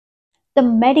The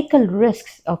medical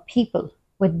risks of people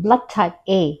with blood type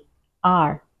A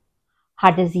are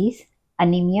heart disease,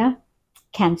 anemia,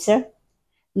 cancer,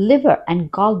 liver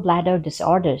and gallbladder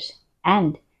disorders,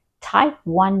 and type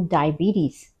 1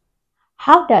 diabetes.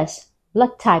 How does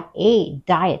blood type A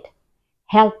diet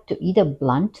help to either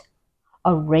blunt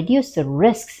or reduce the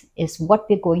risks is what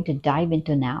we're going to dive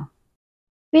into now.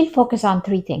 We'll focus on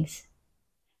three things: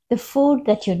 the food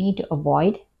that you need to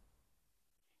avoid,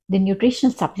 the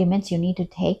nutritional supplements you need to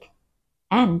take,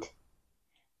 and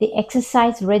the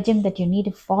exercise regime that you need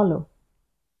to follow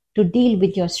to deal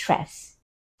with your stress.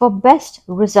 For best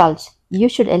results, you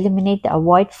should eliminate the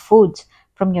avoid foods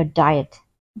from your diet.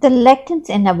 The lectins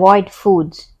in avoid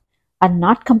foods are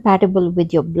not compatible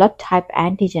with your blood type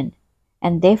antigen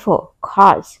and therefore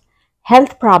cause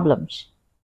health problems.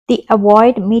 The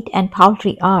avoid meat and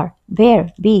poultry are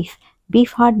beef,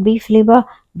 beef heart, beef liver,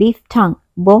 beef tongue,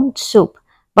 bone soup,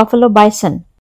 buffalo bison,